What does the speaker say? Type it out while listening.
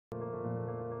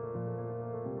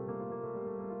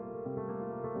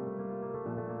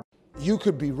You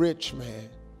could be rich, man,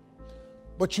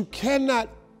 but you cannot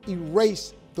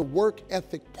erase the work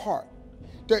ethic part.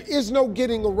 There is no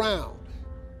getting around.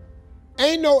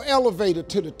 Ain't no elevator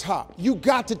to the top. You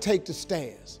got to take the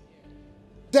stairs.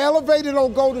 The elevator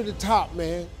don't go to the top,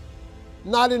 man.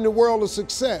 Not in the world of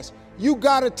success. You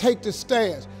got to take the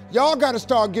stairs. Y'all got to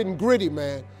start getting gritty,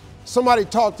 man. Somebody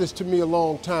taught this to me a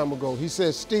long time ago. He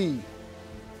said, Steve,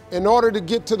 in order to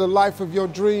get to the life of your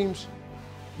dreams,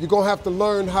 you're going to have to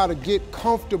learn how to get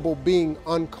comfortable being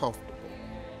uncomfortable.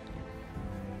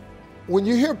 When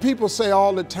you hear people say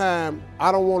all the time,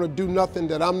 I don't want to do nothing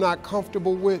that I'm not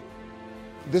comfortable with,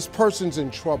 this person's in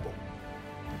trouble.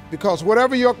 Because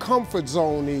whatever your comfort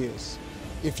zone is,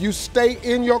 if you stay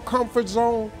in your comfort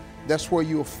zone, that's where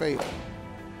you'll fail.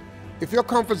 If your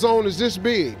comfort zone is this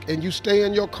big and you stay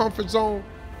in your comfort zone,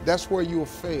 that's where you'll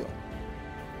fail.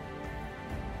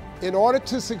 In order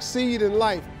to succeed in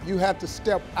life, you have to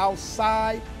step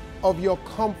outside of your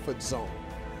comfort zone.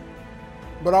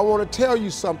 But I want to tell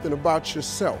you something about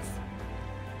yourself.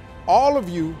 All of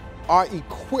you are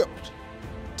equipped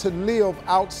to live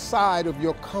outside of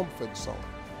your comfort zone.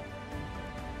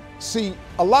 See,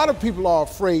 a lot of people are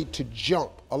afraid to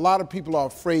jump. A lot of people are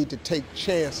afraid to take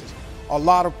chances. A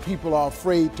lot of people are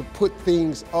afraid to put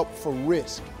things up for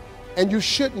risk. And you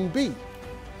shouldn't be.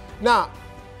 Now,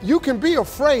 you can be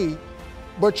afraid,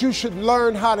 but you should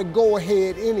learn how to go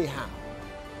ahead anyhow.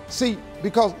 See,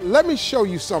 because let me show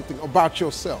you something about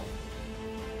yourself.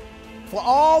 For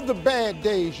all the bad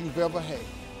days you've ever had,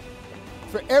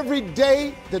 for every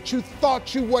day that you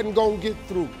thought you wasn't going to get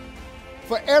through,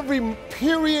 for every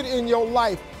period in your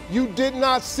life you did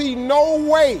not see no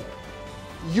way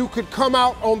you could come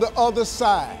out on the other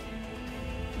side,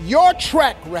 your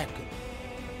track record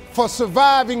for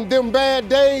surviving them bad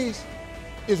days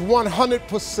is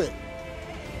 100%.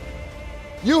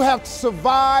 You have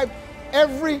survived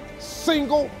every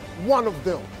single one of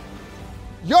them.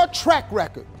 Your track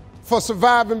record for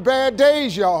surviving bad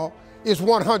days, y'all, is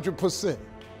 100%.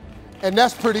 And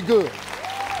that's pretty good.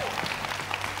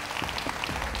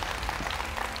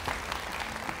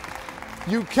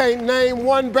 You can't name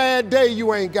one bad day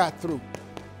you ain't got through.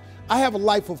 I have a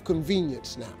life of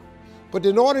convenience now. But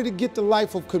in order to get the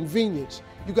life of convenience,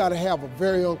 you got to have a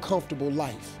very uncomfortable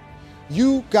life.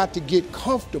 You got to get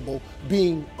comfortable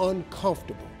being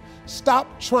uncomfortable.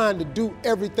 Stop trying to do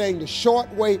everything the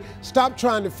short way. Stop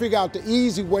trying to figure out the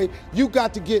easy way. You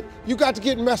got to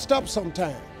get messed up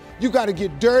sometime. You got to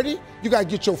get dirty. You got to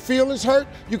get your feelings hurt.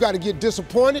 You got to get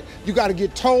disappointed. You got to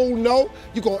get told no.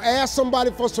 You're going to ask somebody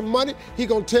for some money. He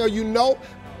going to tell you no.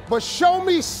 But show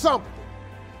me something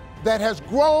that has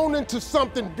grown into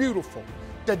something beautiful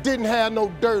that didn't have no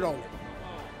dirt on it.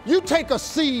 You take a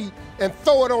seed and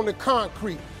throw it on the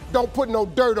concrete. Don't put no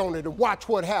dirt on it and watch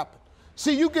what happens.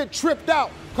 See, you get tripped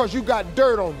out because you got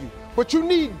dirt on you. But you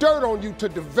need dirt on you to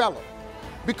develop.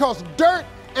 Because dirt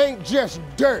ain't just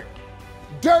dirt.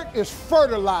 Dirt is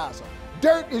fertilizer.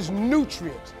 Dirt is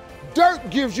nutrients. Dirt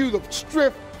gives you the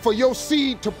strength for your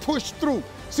seed to push through.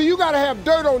 See, you got to have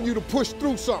dirt on you to push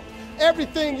through something.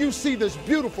 Everything you see that's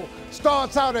beautiful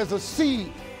starts out as a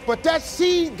seed, but that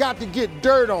seed got to get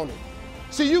dirt on it.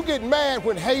 See, you get mad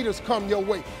when haters come your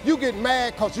way. You get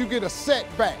mad because you get a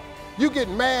setback. You get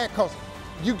mad because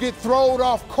you get thrown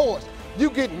off course. You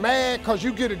get mad because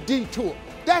you get a detour.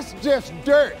 That's just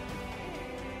dirt.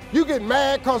 You get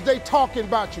mad because they talking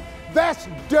about you. That's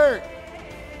dirt.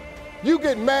 You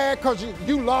get mad because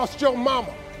you lost your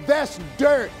mama. That's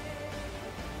dirt.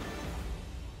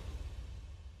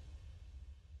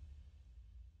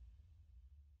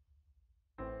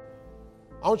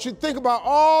 I want you to think about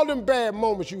all them bad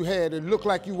moments you had that looked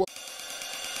like you were